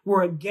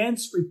 We're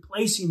against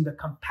replacing the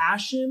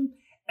compassion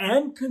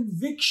and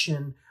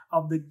conviction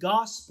of the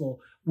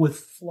gospel with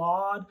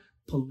flawed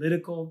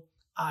political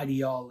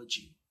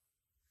ideology.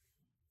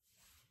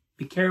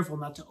 Be careful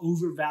not to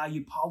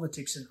overvalue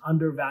politics and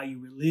undervalue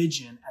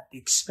religion at the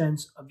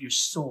expense of your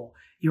soul.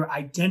 Your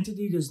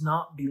identity does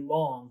not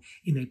belong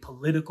in a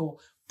political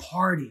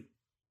party.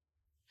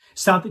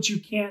 It's not that you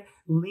can't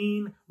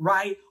lean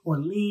right or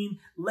lean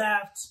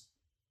left.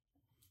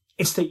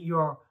 It's that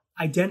your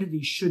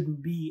identity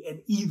shouldn't be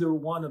in either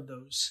one of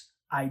those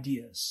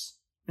ideas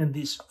and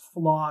this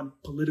flawed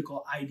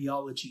political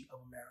ideology of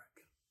America.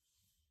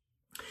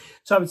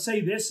 So I would say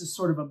this is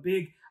sort of a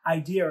big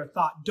idea or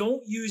thought.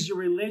 Don't use your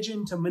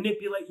religion to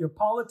manipulate your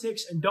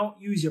politics, and don't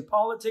use your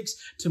politics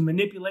to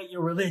manipulate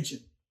your religion.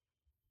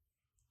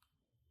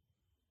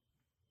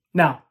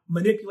 Now,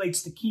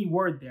 manipulate's the key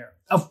word there.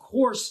 Of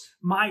course,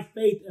 my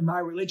faith and my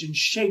religion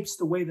shapes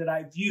the way that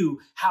I view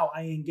how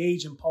I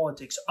engage in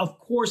politics. Of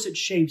course, it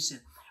shapes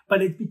it.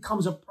 But it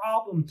becomes a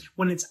problem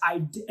when it's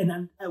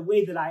in a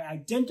way that I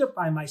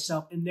identify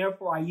myself, and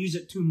therefore I use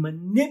it to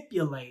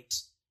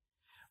manipulate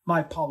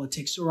my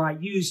politics, or I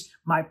use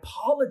my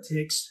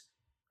politics.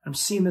 I'm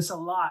seeing this a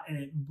lot, and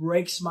it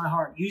breaks my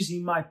heart,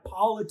 using my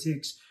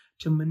politics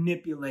to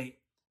manipulate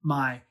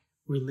my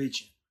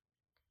religion.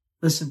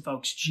 Listen,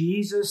 folks,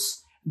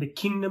 Jesus, the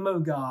kingdom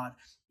of God,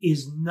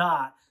 is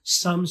not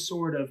some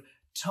sort of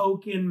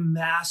token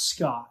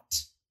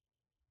mascot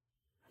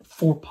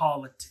for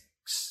politics.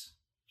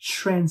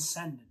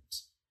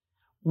 Transcendent,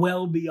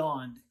 well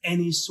beyond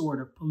any sort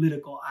of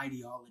political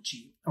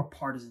ideology or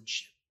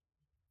partisanship.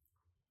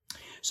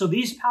 So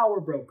these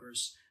power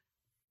brokers,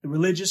 the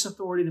religious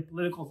authority, the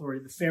political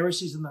authority, the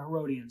Pharisees and the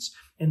Herodians,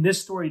 in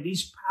this story,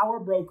 these power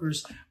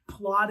brokers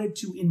plotted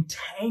to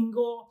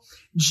entangle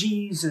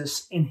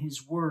Jesus in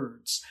his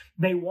words.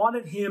 They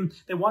wanted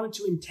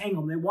to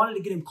entangle him. They wanted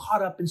to get him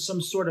caught up in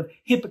some sort of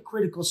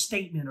hypocritical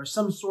statement or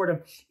some sort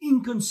of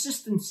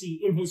inconsistency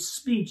in his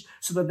speech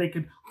so that they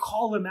could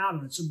call him out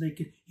on it, so they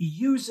could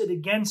use it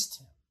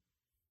against him.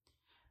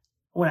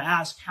 I want to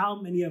ask,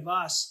 how many of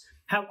us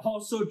have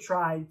also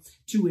tried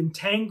to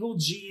entangle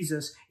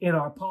Jesus in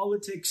our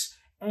politics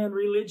and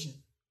religion?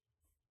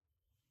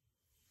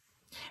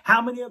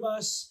 How many of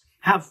us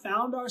have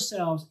found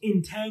ourselves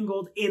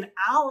entangled in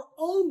our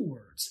own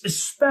words,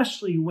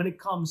 especially when it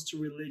comes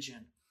to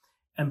religion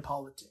and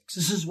politics?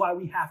 This is why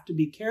we have to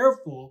be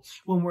careful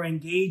when we're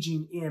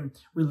engaging in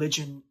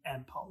religion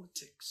and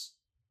politics.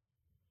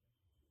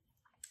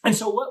 And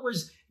so what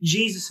was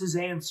Jesus'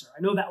 answer?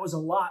 I know that was a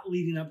lot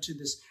leading up to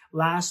this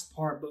last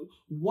part, but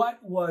what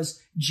was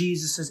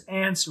Jesus'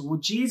 answer? Well,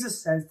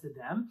 Jesus says to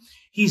them,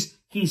 he's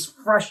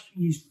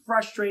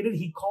frustrated.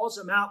 He calls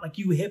them out like,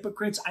 you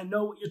hypocrites. I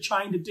know what you're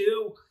trying to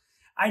do.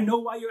 I know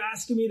why you're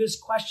asking me this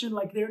question,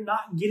 like they're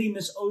not getting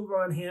this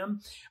over on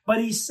him. But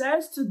he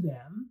says to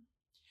them,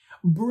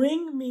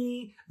 bring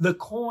me the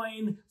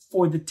coin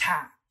for the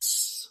tax.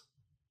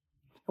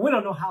 We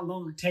don't know how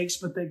long it takes,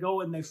 but they go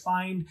and they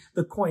find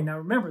the coin. Now,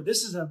 remember,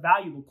 this is a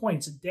valuable coin.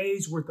 It's a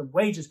day's worth of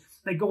wages.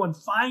 They go and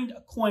find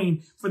a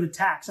coin for the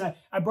tax.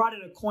 I brought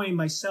in a coin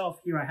myself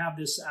here. I have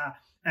this.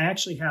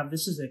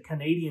 This is a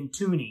Canadian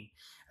toonie.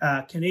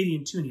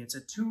 It's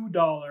a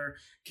 $2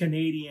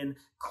 Canadian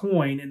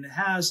coin, and it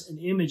has an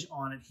image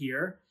on it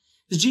here.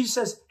 Jesus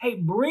says, hey,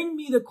 bring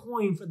me the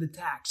coin for the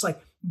tax.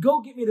 Like, go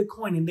get me the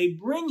coin. And they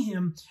bring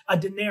him a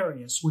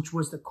denarius, which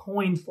was the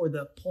coin for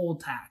the poll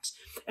tax.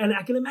 And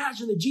I can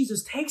imagine that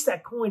Jesus takes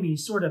that coin and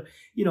he's sort of,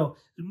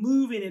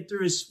 moving it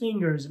through his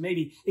fingers and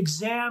maybe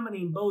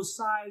examining both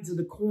sides of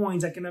the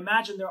coins. I can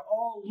imagine they're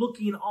all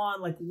looking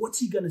on like, what's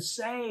he going to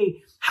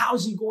say?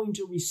 How's he going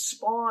to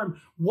respond?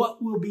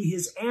 What will be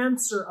his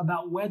answer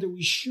about whether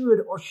we should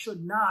or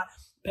should not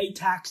pay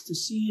tax to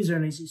Caesar?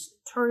 And as he's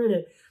turning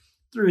it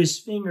through his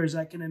fingers,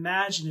 I can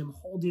imagine him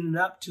holding it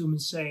up to him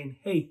and saying,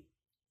 hey,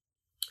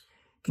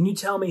 can you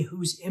tell me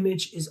whose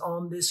image is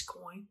on this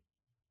coin?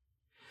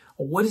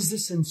 Or what is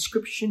this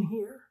inscription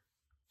here?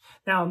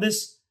 Now, on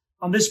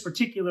this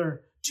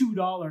particular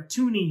 $2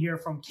 toonie here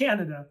from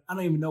Canada, I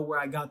don't even know where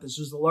I got this.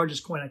 It was the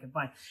largest coin I could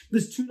find.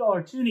 This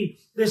 $2 toonie,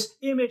 this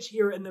image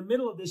here in the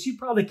middle of this, you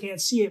probably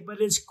can't see it,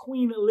 but it's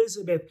Queen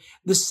Elizabeth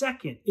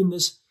II in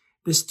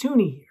this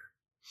toonie here.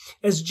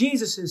 As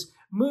Jesus is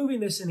moving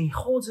this and he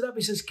holds it up,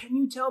 he says, can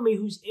you tell me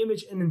whose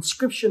image and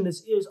inscription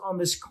this is on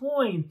this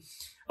coin?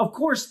 Of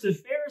course, the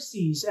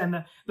Pharisees and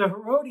the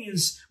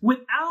Herodians,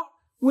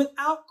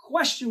 without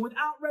question,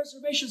 without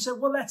reservation, said,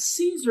 well, that's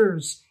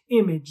Caesar's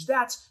image.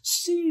 That's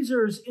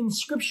Caesar's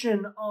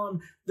inscription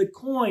on the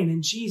coin.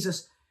 And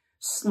Jesus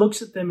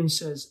looks at them and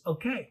says,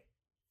 okay,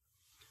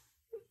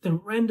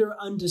 then render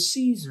unto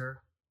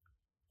Caesar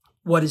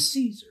what is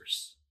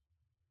Caesar's.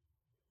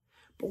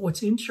 But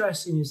what's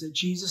interesting is that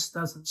Jesus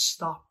doesn't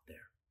stop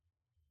there.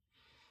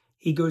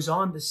 He goes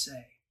on to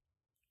say,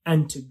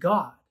 and to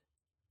God,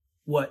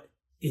 what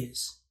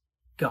is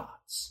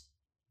God's.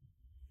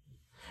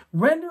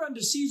 Render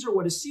unto Caesar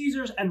what is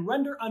Caesar's, and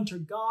render unto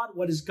God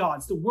what is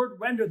God's. The word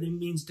render then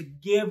means to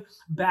give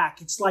back.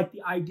 It's like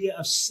the idea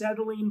of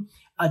settling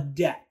a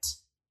debt.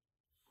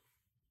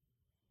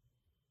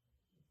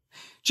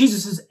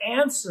 Jesus'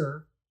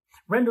 answer,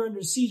 render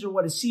unto Caesar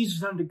what is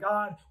Caesar's, unto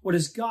God what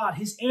is God.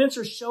 His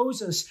answer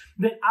shows us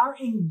that our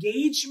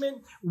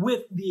engagement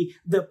with the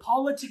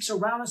politics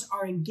around us,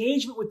 our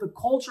engagement with the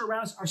culture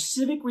around us, our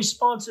civic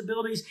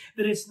responsibilities,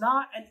 that it's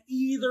not an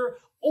either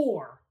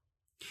or.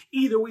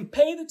 Either we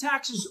pay the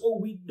taxes or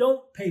we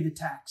don't pay the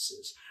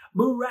taxes,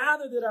 but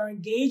rather that our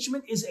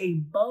engagement is a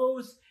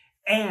both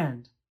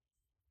and.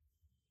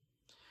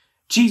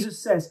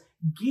 Jesus says,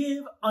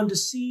 give unto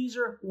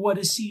Caesar what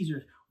is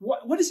Caesar's.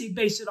 What does he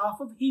base it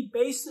off of? He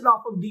based it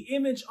off of the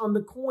image on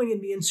the coin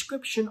and the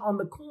inscription on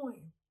the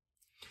coin.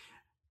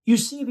 You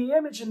see the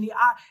image in the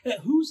eye.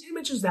 Whose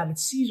image is that?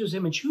 It's Caesar's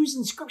image. Whose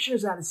inscription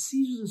is that? It's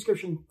Caesar's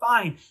inscription.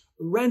 Fine.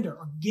 Render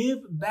or give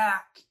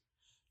back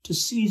to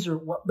Caesar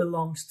what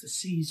belongs to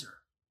Caesar.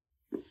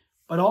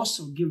 But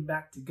also give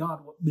back to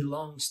God what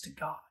belongs to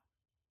God.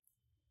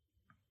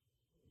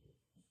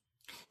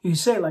 You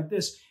say it like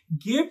this: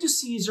 give to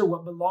Caesar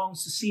what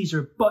belongs to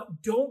Caesar,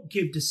 but don't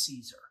give to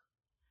Caesar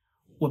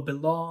what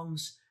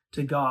belongs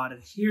to God.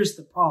 And here's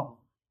the problem.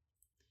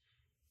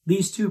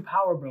 These two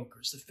power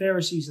brokers, the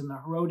Pharisees and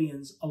the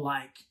Herodians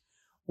alike,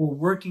 were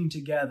working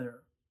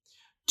together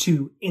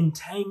to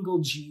entangle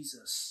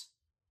Jesus.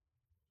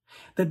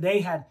 That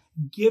they had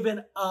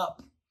given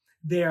up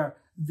their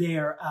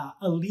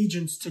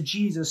allegiance to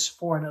Jesus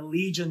for an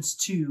allegiance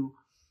to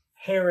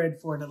Herod,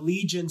 for an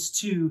allegiance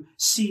to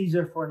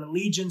Caesar, for an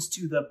allegiance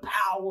to the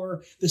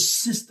power, the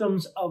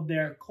systems of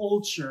their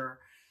culture.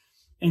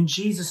 And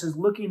Jesus is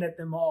looking at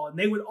them all, and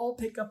they would all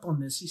pick up on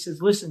this. He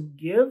says, listen,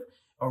 give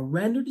or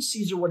render to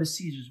Caesar what is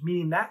Caesar's,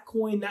 meaning that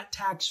coin, that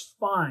tax,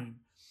 fine.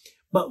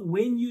 But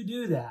when you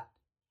do that,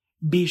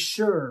 be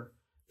sure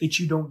that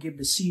you don't give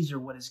to Caesar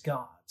what is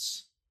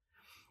God's.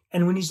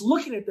 And when he's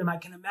looking at them, I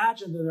can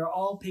imagine that they're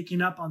all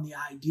picking up on the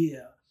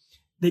idea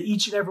that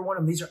each and every one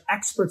of them, these are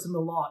experts in the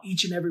law,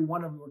 each and every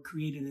one of them were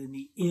created in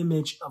the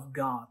image of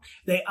God.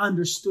 They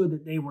understood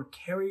that they were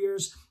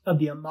carriers of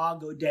the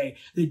Imago Dei,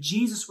 that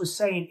Jesus was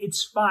saying,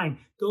 it's fine,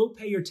 go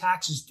pay your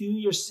taxes, do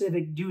your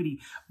civic duty,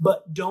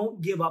 but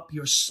don't give up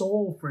your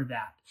soul for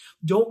that.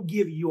 Don't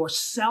give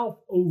yourself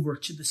over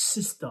to the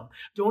system.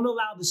 Don't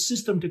allow the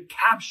system to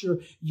capture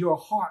your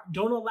heart.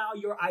 Don't allow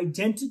your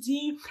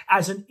identity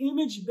as an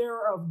image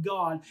bearer of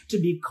God to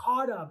be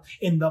caught up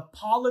in the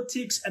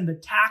politics and the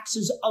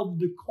taxes of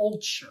the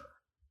culture.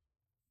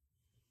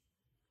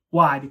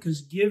 Why?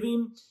 Because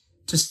giving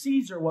to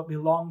Caesar what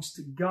belongs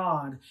to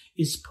God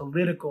is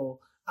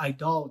political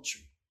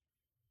idolatry.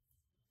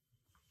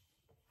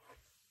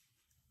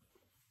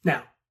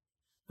 Now,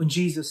 when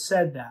Jesus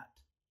said that,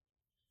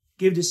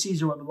 give to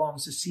Caesar what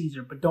belongs to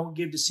Caesar, but don't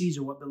give to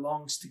Caesar what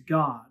belongs to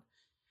God,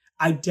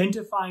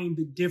 identifying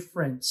the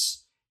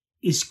difference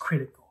is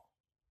critical.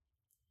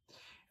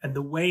 And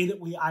the way that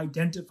we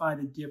identify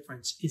the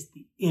difference is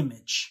the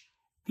image.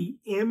 The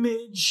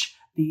image,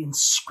 the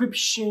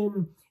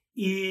inscription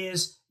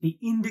is the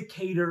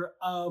indicator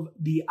of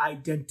the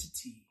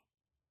identity.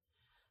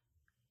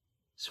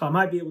 So I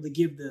might be able to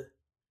give the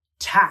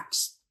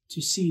tax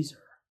to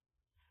Caesar,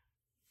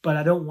 but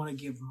I don't want to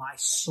give my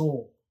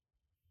soul,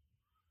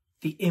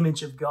 the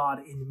image of God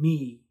in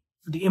me,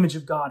 the image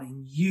of God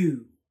in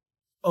you,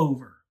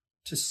 over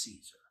to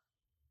Caesar.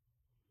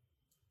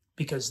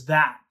 Because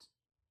that,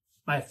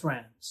 my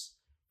friends,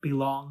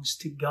 belongs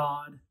to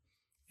God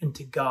and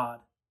to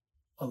God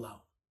alone.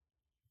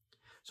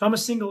 So I'm a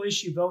single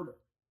issue voter.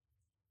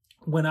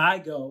 When I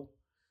go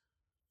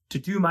to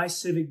do my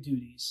civic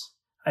duties,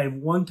 I have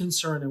one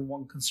concern and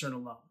one concern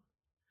alone.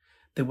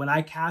 That when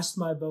I cast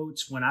my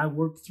votes, when I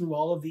work through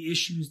all of the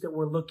issues that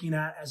we're looking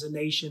at as a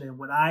nation, and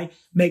when I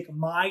make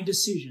my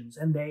decisions,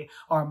 and they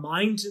are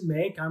mine to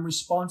make, I'm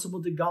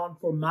responsible to God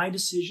for my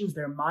decisions,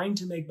 they're mine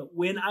to make, but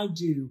when I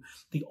do,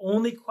 the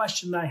only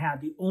question that I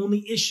have, the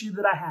only issue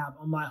that I have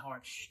on my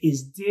heart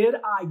is, did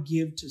I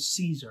give to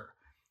Caesar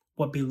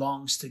what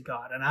belongs to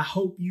God? And I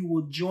hope you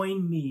will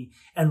join me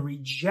in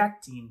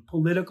rejecting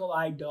political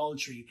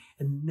idolatry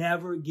and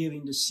never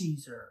giving to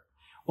Caesar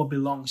what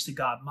belongs to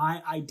God.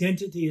 My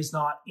identity is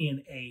not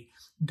in a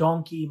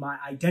donkey. My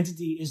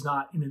identity is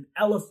not in an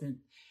elephant.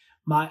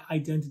 My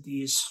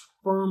identity is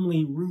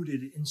firmly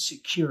rooted and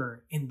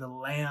secure in the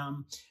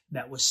Lamb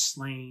that was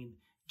slain,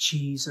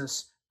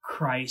 Jesus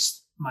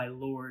Christ, my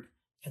Lord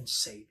and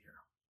Savior.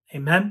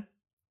 Amen.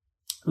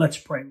 Let's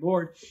pray.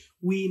 Lord,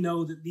 we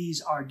know that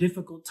these are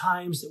difficult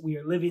times that we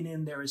are living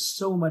in. There is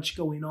so much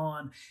going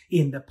on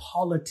in the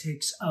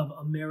politics of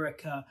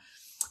America.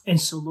 And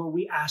so, Lord,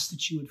 we ask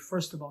that you would,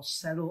 first of all,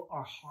 settle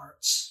our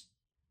hearts.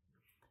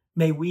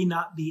 May we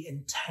not be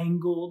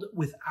entangled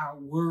with our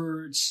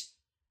words.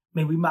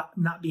 May we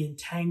not be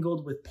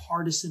entangled with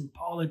partisan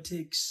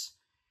politics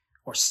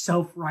or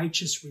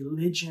self-righteous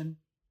religion.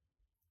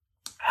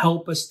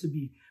 Help us to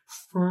be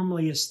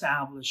firmly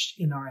established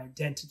in our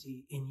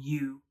identity in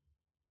you.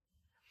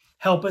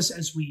 Help us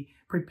as we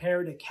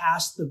prepare to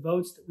cast the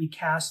votes that we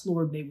cast,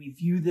 Lord. May we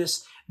view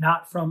this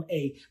not from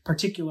a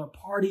particular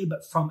party,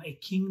 but from a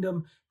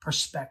kingdom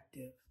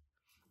perspective.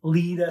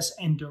 Lead us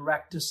and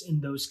direct us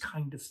in those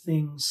kind of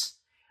things.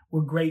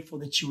 We're grateful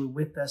that you were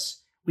with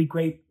us.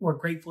 We're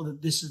grateful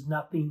that this is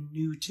nothing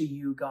new to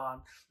you,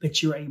 God,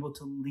 that you're able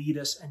to lead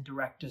us and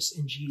direct us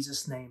in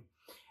Jesus' name.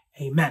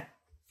 Amen.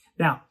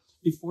 Now,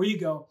 before you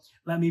go,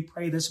 let me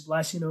pray this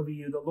blessing over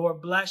you. The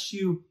Lord bless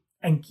you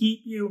and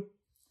keep you.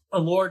 The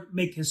Lord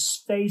make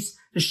his face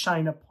to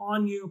shine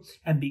upon you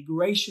and be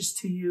gracious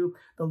to you.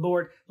 The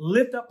Lord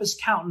lift up his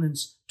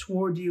countenance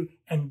toward you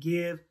and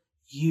give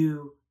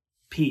you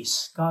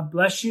peace. God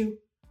bless you.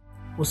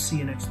 We'll see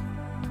you next week.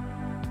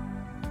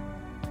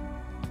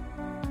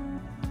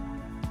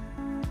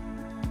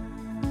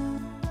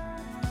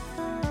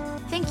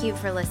 Thank you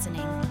for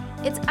listening.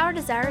 It's our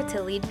desire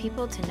to lead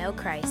people to know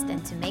Christ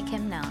and to make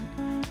him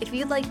known. If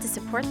you'd like to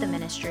support the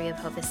ministry of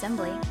Hope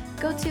Assembly,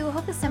 go to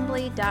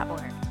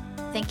hopeassembly.org.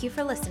 Thank you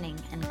for listening,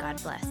 and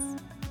God bless.